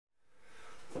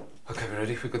we're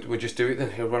ready. We'll just do it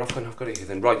then. Here, I've got it here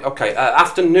then. Right, okay.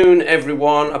 Afternoon,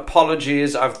 everyone.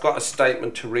 Apologies. I've got a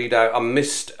statement to read out. I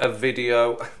missed a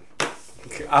video.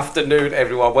 Afternoon,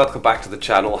 everyone. Welcome back to the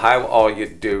channel. How are you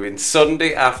doing?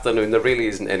 Sunday afternoon. There really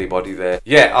isn't anybody there.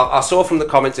 Yeah, I saw from the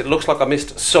comments it looks like I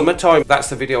missed Summertime.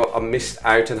 That's the video I missed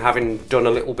out, and having done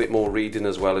a little bit more reading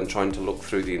as well and trying to look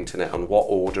through the internet on what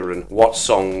order and what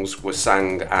songs were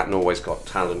sang at Norway's Got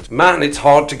Talent. Man, it's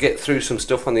hard to get through some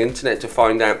stuff on the internet to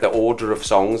find out the order of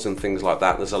songs and things like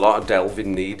that. There's a lot of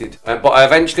delving needed. But I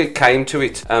eventually came to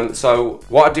it. So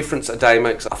What a Difference a Day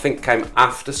Makes, I think, came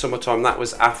after Summertime. That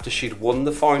was after she'd won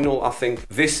the final. I think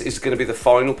this is going to be the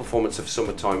final performance of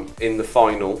Summertime in the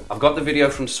final. I've got the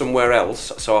video from somewhere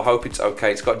else, so I hope it's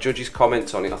okay. It's got judges'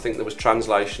 comments on it. I think there was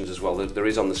translations as well. There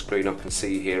is on the screen, I can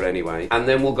see here anyway. And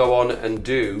then we'll go on and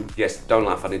do, yes, don't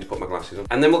laugh, I need to put my glasses on.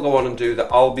 And then we'll go on and do the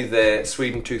I'll Be There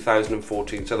Sweden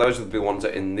 2014. So those are the ones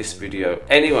that are in this video.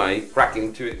 Anyway, crack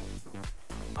into it.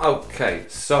 Okay,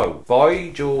 so by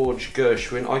George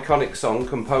Gershwin, iconic song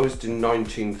composed in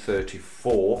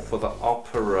 1934 for the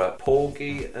opera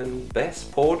Porgy and Bess.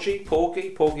 Porgy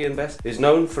and Bess is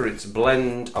known for its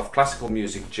blend of classical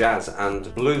music, jazz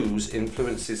and blues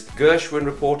influences.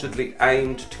 Gershwin reportedly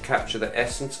aimed to capture the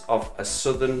essence of a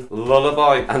southern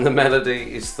lullaby, and the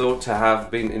melody is thought to have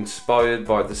been inspired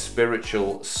by the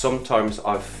spiritual "Sometimes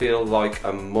I Feel Like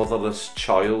a Motherless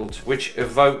Child," which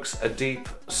evokes a deep,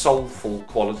 soulful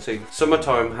quality.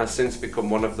 Summertime has since become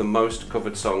one of the most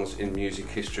covered songs in music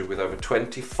history, with over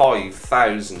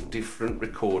 25,000 different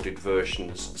recorded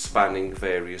versions spanning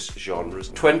various genres.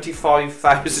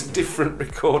 25,000 different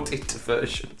recorded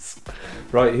versions.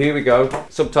 Right, here we go.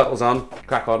 Subtitles on.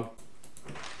 Crack on.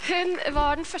 Hun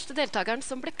var den første deltakeren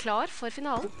som ble klar for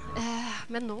finalen.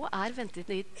 Men nå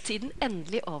ventetiden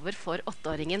endelig over for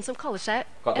 8-åringen, som kaller seg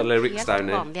en helt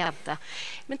vanlig jente.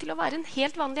 Men til å være en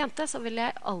helt vanlig jente, så vil jeg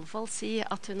i alle fall si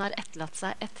at hun har etterlatt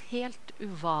seg et helt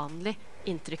uvanlig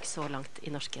inntrykk så langt i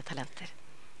Norske Talenter.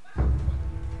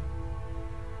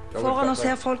 Foran oss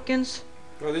her, folkens,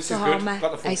 så har vi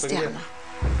ei stjerne.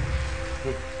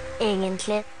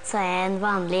 Egentlig så er jeg en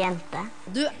vanlig jente.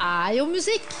 Du jo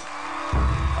musikk!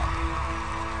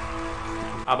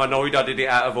 I'm annoyed I did it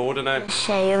out of order now. Det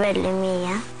skjer jo veldig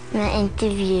mye med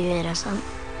intervjuer og sånn.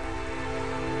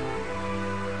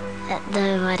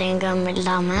 Det var en gammel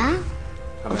dame,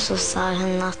 og så sa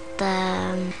hun at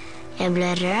jeg ble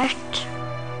rørt.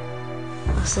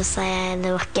 Og så sa jeg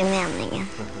det var ikke meningen.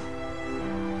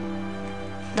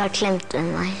 Da klemte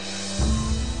hun meg.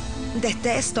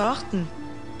 Dette starten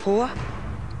på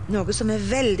noe som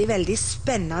veldig, veldig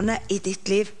spennende i ditt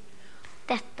liv.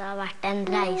 Dette har vært en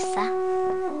reise,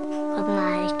 og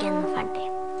den ikke ennå ferdig.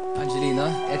 Angelina,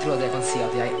 jeg tror at jeg kan si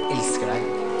at jeg elsker deg.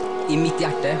 I mitt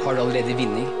hjerte har du allerede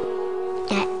vunnet.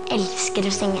 Jeg elsker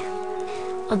å synge,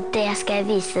 og det skal jeg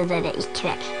vise dere i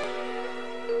kveld.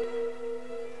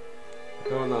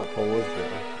 Go on that pause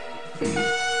bit.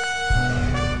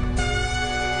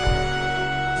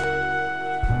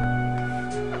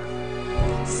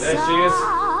 There she is.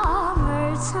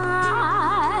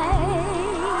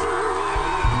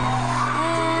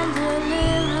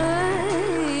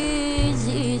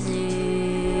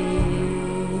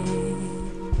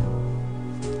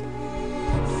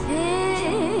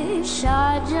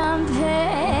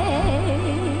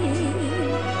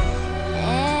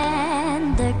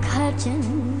 And the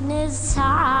curtain is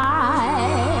high.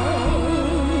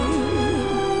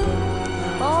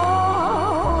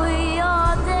 Oh,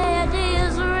 your dad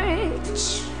is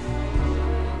rich,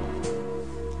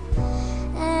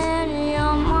 and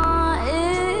your mom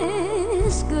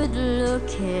is good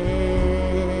looking.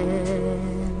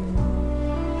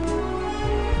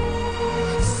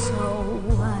 So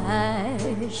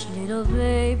hush, little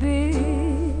baby,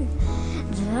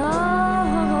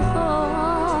 don't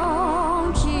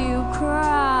you cry.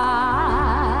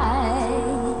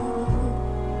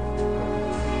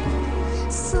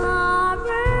 Summertime,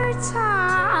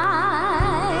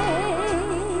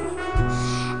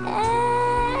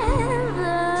 and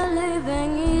the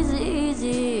living is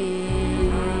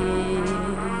easy.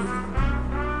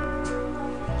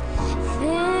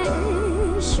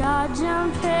 Fish are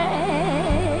jumping,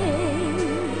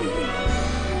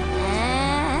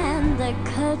 and the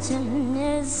curtain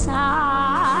is high.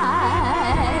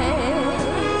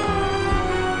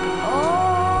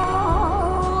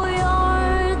 Oh,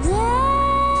 your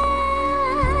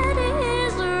dad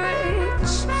is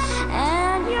rich,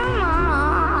 and your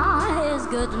mom is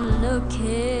good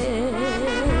looking.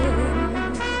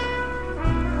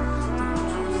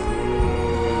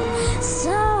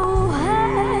 So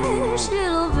hush,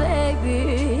 little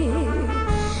baby,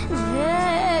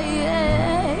 yeah,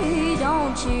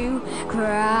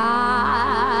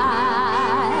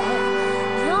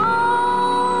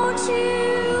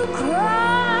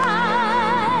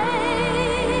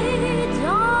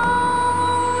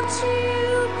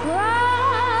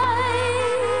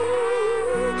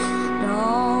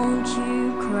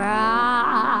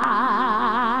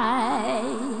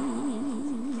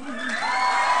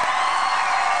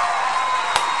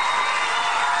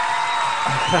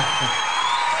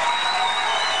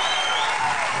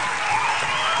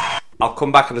 I'll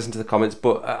come back and listen to the comments,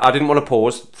 but I didn't want to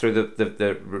pause through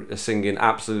the singing,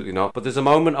 absolutely not. But there's a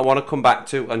moment I want to come back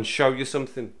to and show you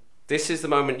something. This is the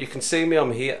moment, you can see me,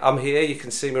 I'm here, you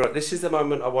can see me right. This is the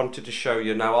moment I wanted to show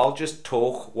you. Now I'll just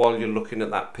talk while you're looking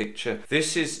at that picture.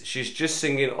 She's just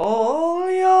singing all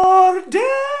your days.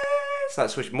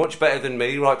 That's much better than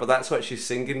me, right? But that's what she's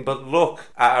singing. But look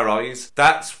at her eyes.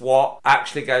 That's what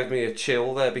actually gave me a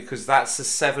chill there, because that's a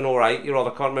 7 or 8 year old.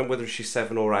 I can't remember whether she's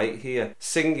 7 or 8 here.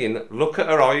 Singing. Look at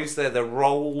her eyes there. They're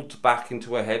rolled back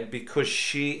into her head because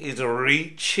she is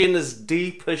reaching as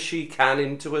deep as she can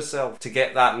into herself to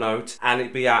get that note, and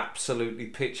it be absolutely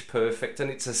pitch perfect.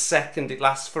 And it's a second. It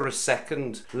lasts for a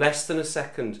second. Less than a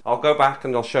second. I'll go back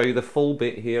and I'll show you the full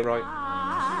bit here, right?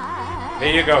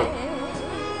 Here you go.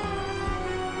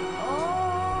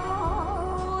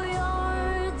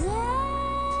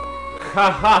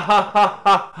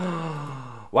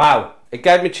 Wow, it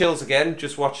gave me chills again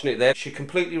just watching it there. She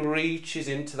completely reaches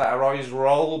into that, her eyes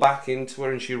roll back into her,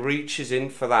 and she reaches in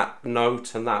for that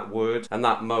note and that word and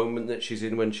that moment that she's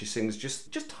in when she sings.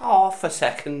 Just half a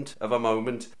second of a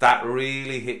moment that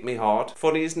really hit me hard.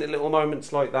 Funny, isn't it, little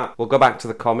moments like that? We'll go back to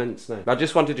the comments now. I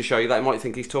just wanted to show you that. You might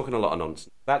think he's talking a lot of nonsense.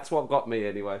 That's what got me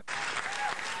anyway.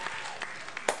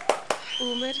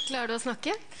 Omer, klarer du å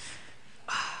snakke?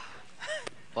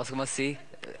 Hva skal man si?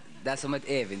 Det som et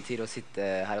eventyr å sitte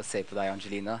her og se på deg,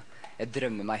 Angelina. Jeg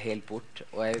drømmer meg helt bort,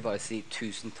 og jeg vil bare si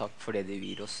tusen takk for det du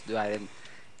gir oss. Du en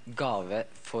gave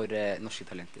for norske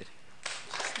talenter.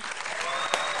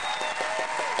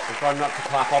 Try not to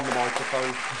clap on the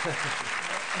microphone.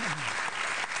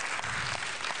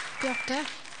 Bjarte?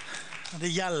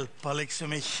 Det hjelper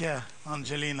liksom ikke,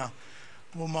 Angelina,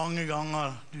 hvor mange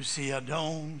ganger du sier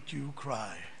 "Don't you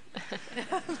cry".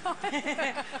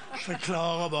 For jeg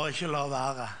klarer bare ikke å la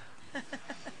være.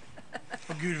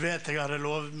 Og Gud vet jeg hadde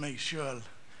lovet meg selv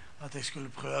at jeg skulle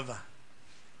prøve.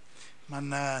 Men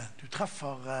du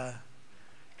treffer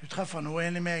noe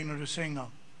inni meg når du synger.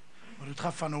 Og du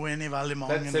treffer noe inni veldig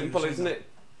mange når du synger.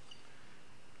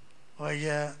 Og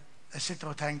jeg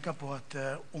sitter og tenker på at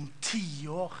om 10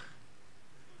 år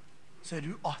så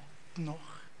du 18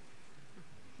 år.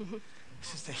 Jeg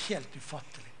synes det helt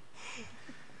ufattelig.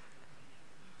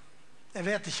 Jeg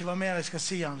vet ikke hva mer jeg skal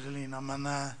si, Angelina, men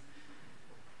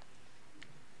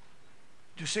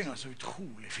du synger så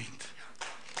utrolig fint.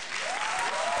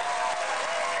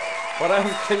 But I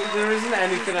think there isn't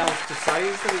anything else to say,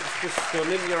 is that it's just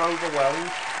stunning. You're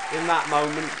overwhelmed in that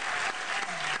moment.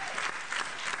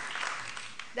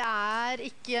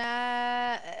 Det ikke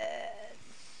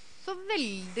så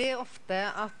veldig ofte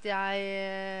at jeg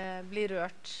blir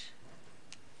rørt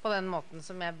på den måten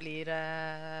som jeg blir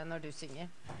når du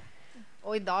synger.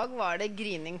 Og i dag var det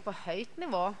grining på høyt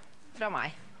nivå fra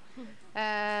meg.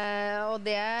 Og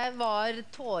det var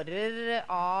tårer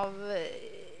av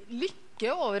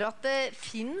lykke over at det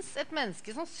finnes et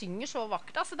menneske som synger så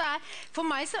vakkert. Altså for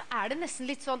meg så det nesten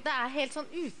litt sånn, det helt sånn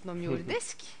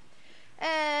utenomjordisk.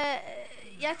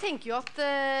 Jeg tenker jo at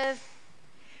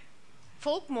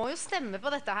folk må jo stemme på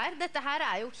dette her. Dette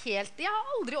her jo helt... Jeg har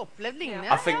aldri opplevd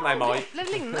lignende. I think they might.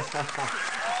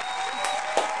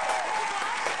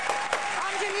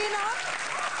 Angelina,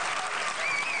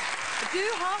 du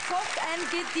har fått en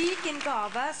gedigen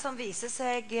gave som viser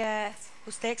seg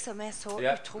hos deg som så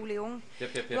utrolig ung.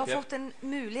 Du har fått en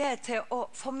mulighet til å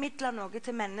formidle noe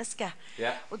til mennesket.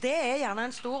 Og det gjerne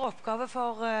en stor oppgave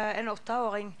for en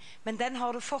 8-åring, men den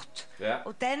har du fått.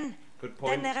 Og den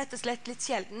rett og slett litt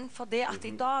sjelden, for det at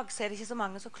i dag så det ikke så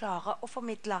mange som klarer å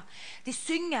formidle. De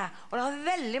synger, og det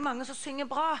veldig mange som synger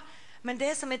bra, men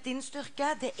det som din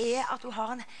styrke, det at du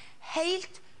har en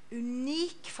helt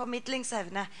unik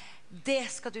formidlingsevne.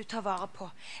 Det skal du ta vare på.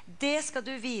 Det skal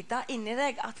du vite inni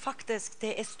deg at faktisk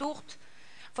det stort.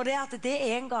 For det at det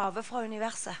en gave fra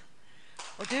universet.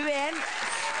 Og du en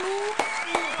stor...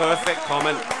 Perfect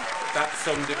comment. That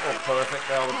summed it up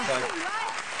perfectly, I would say.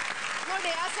 Når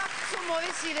det sagt, så må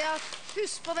vi si det at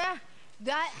husk på det.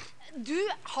 Du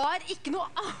har ikke noe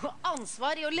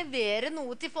ansvar i å levere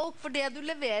noe til folk for det du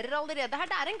leverer allerede her.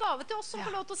 Det en gave til oss som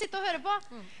får lov til å sitte og høre på.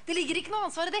 Det ligger ikke noe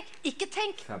ansvar i det. Ikke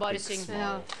tenk, bare syng.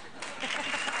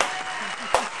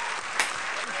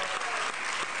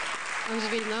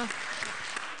 Angelina,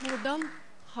 Hvordan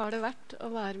har det vært å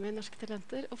være med i Norske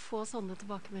Talenter og få sånne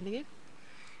tilbakemeldinger?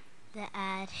 Det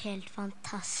er helt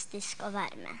fantastisk å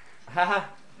være med.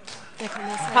 Det kan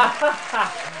jeg si.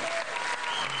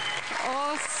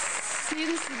 Og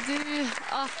syns du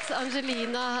at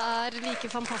Angelina er like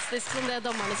fantastisk som det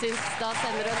dommerne syns? Da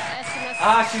sender du en SMS.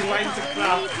 She's waiting to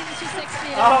clap.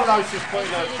 26 Oh no, she's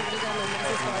putting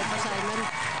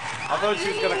I thought she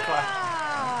was going to clap.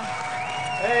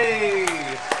 Hey!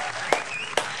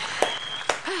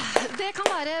 Det kan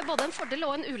være både en fordel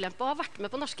og en ulempe å ha vært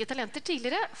med på Norske Talenter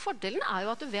tidligere. Fordelen er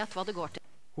jo at du vet hva det går til.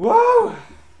 Whoa!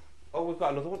 Oh, we've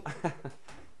got another one.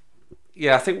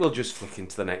 Yeah, I think we'll just flick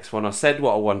into the next one. I said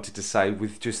what I wanted to say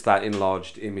with just that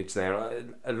enlarged image there.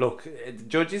 Look, the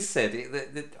judges said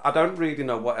it. I don't really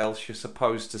know what else you're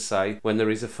supposed to say when there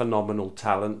is a phenomenal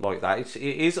talent like that. It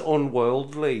is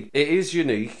unworldly. It is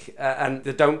unique, and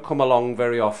they don't come along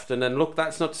very often. And look,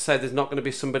 that's not to say there's not going to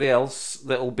be somebody else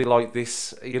that will be like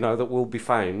this, you know, that will be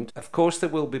found. Of course there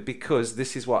will be, because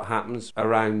this is what happens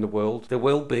around the world. There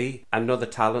will be another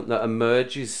talent that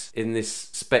emerges in this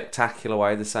spectacular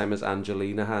way, the same as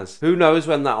Angelina has. Who knows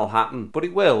when that'll happen, but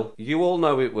it will. You all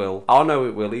know it will. I know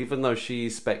it will, even though she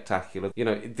is spectacular. You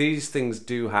know, these things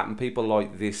do happen. People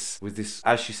like this, with this,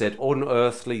 as she said,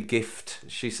 unearthly gift.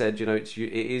 She said, you know, it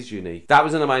is unique. That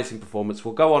was an amazing performance.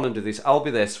 We'll go on and do this. I'll be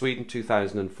there, Sweden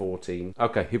 2014.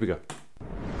 Okay, here we go.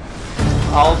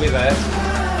 I'll be there.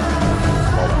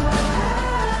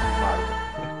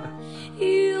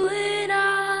 You and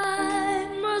I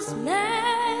must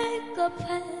make a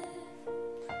pact.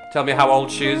 Tell me how old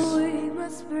she is. We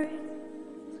must bring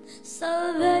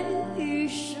salvation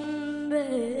back.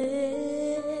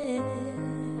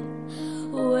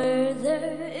 Where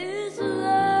there is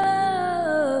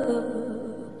love,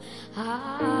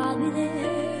 I'll be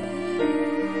there.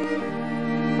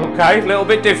 Okay, a little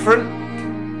bit different.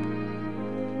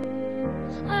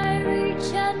 I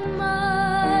reach out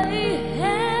my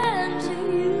hand to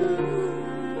you.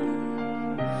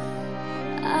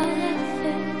 I have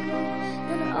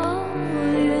faith in all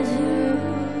you do.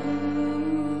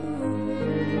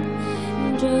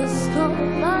 Just call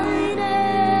my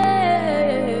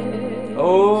name.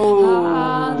 Oh,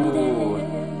 I'll be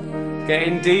there.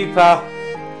 getting deeper,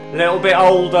 a little bit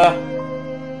older.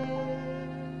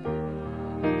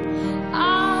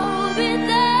 I'll be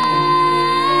there.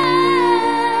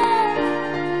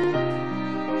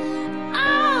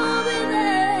 I'll be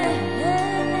there.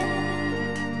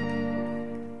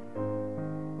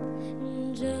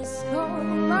 Just call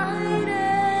my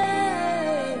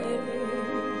name.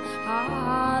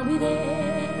 I'll be there.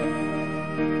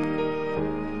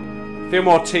 Few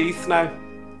more teeth now.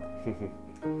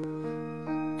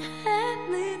 Let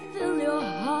me fill your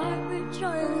heart with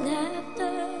joy and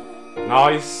laughter.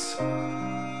 Nice.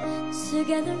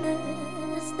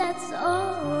 Togetherness, that's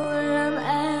all I'm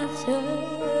after.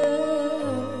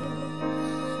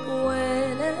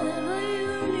 Whenever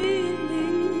you need me,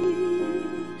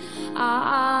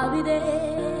 I'll be there.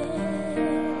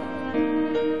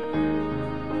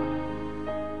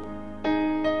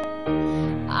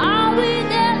 I'll be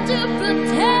there to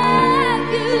protect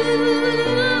you.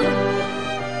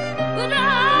 With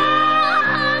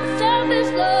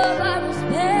unselfish love, I will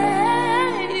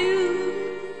spare you.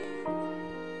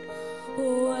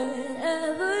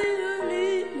 Whenever you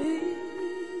need me,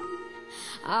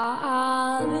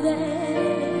 I'll be there.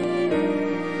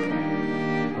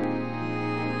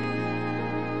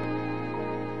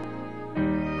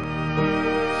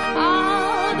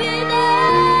 I'll be there.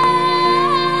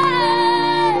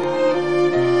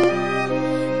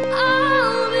 I'll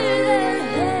be there.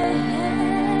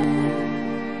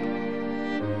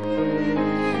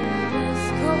 Just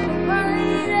call my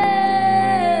name.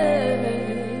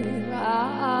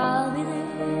 I'll be there.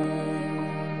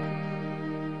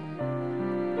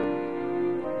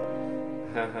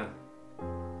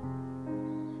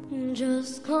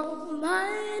 Just call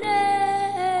my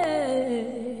name.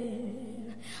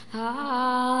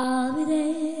 I'll be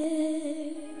there.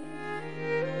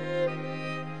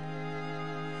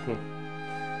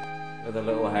 With a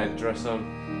little headdress on.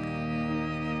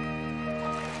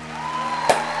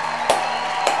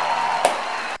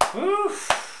 Oof.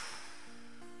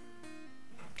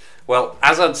 Well,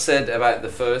 as I'd said about the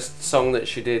first song that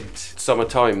she did,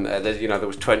 Summertime, there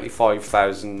was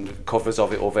 25,000 covers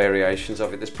of it or variations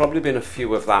of it. There's probably been a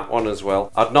few of that one as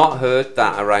well. I'd not heard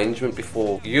that arrangement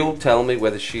before. You'll tell me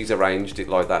whether she's arranged it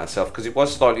like that herself, because it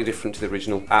was slightly different to the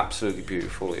original. Absolutely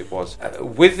beautiful it was.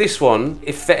 With this one,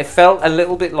 it felt a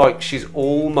little bit like she's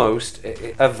almost,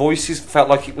 her voice felt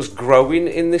like it was growing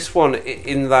in this one,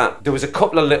 in that there was a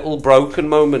couple of little broken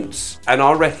moments, and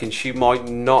I reckon she might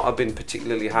not have been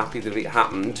particularly happy that it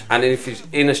happened, and if it's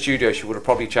in a studio she would have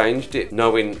probably changed it,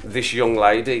 knowing this young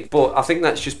lady. But I think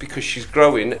that's just because she's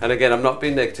growing, and again, I'm not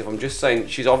being negative, I'm just saying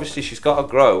she's got to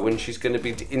grow, and she's going to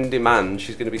be in demand,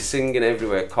 she's going to be singing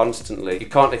everywhere constantly. You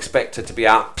can't expect her to be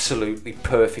absolutely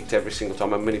perfect every single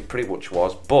time. I mean, it pretty much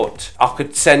was, but I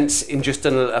could sense in just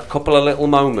a couple of little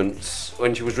moments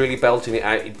when she was really belting it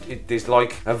out, there's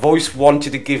like her voice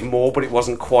wanted to give more, but it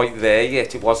wasn't quite there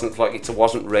yet. It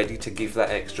wasn't ready to give that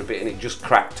extra bit, and it just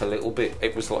cracked a little bit.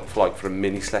 It was like for a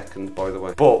millisecond, by the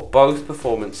way. But both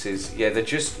performances, yeah,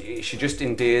 she just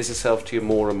endears herself to you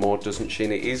more and more, doesn't she?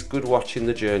 And it is good watching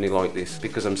the journey like this,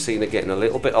 because I'm seeing her getting a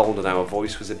little bit older now. Her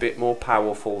voice was a bit more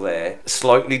powerful there,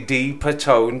 slightly deeper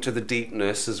tone to the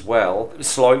deepness as well,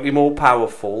 slightly more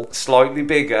powerful, slightly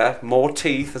bigger, more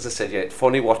teeth, as I said. Yeah,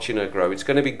 funny watching her grow. It's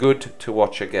going to be good to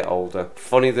watch her get older.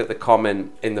 Funny that the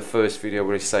comment in the first video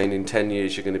where he's saying in 10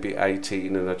 years you're going to be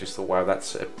 18, and I just thought, wow,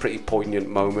 that's a pretty poignant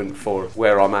moment for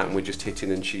where I'm at, and we're just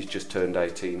hitting and she's just turned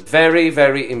 18. Very,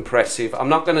 very impressive. I'm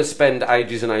not going to spend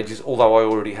ages and ages, although I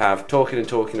already have, talking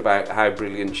about how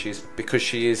brilliant she is, because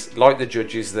she is, like the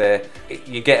judges there,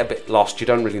 you get a bit lost, you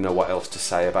don't really know what else to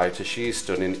say about her. She is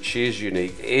stunning, she is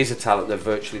unique, it is a talent that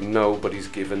virtually nobody's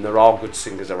given. There are good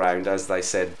singers around, as they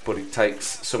said, but it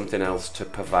takes something else to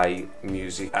purvey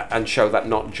music and show that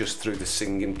not just through the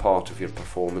singing part of your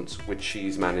performance, which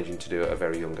she's managing to do at a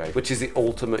very young age, which is the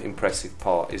ultimate impressive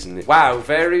part, isn't it? Wow,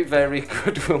 very, very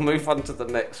good. We'll move on to the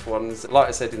next ones. Like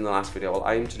I said in the last video,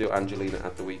 I'll aim to do Angelina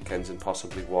at the weekends and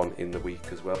possibly one in the week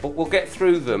as well, but we'll get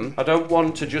through them. I don't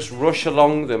want to just rush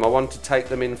along them. I want to take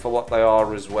them in for what they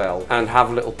are as well, and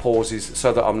have little pauses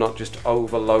so that I'm not just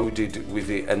overloaded with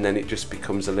it and then it just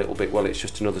becomes a little bit, well, it's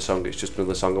just another song, it's just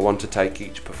another song. I want to take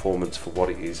each performance for what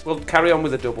it is. We'll carry on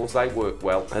with the doubles, they work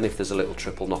well, and if there's a little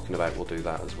triple knocking about, we'll do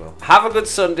that as well. Have a good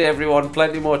Sunday, everyone.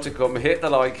 Plenty more to come. Hit the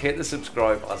like, hit the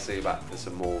subscribe. I'll see you back for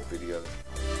some more videos.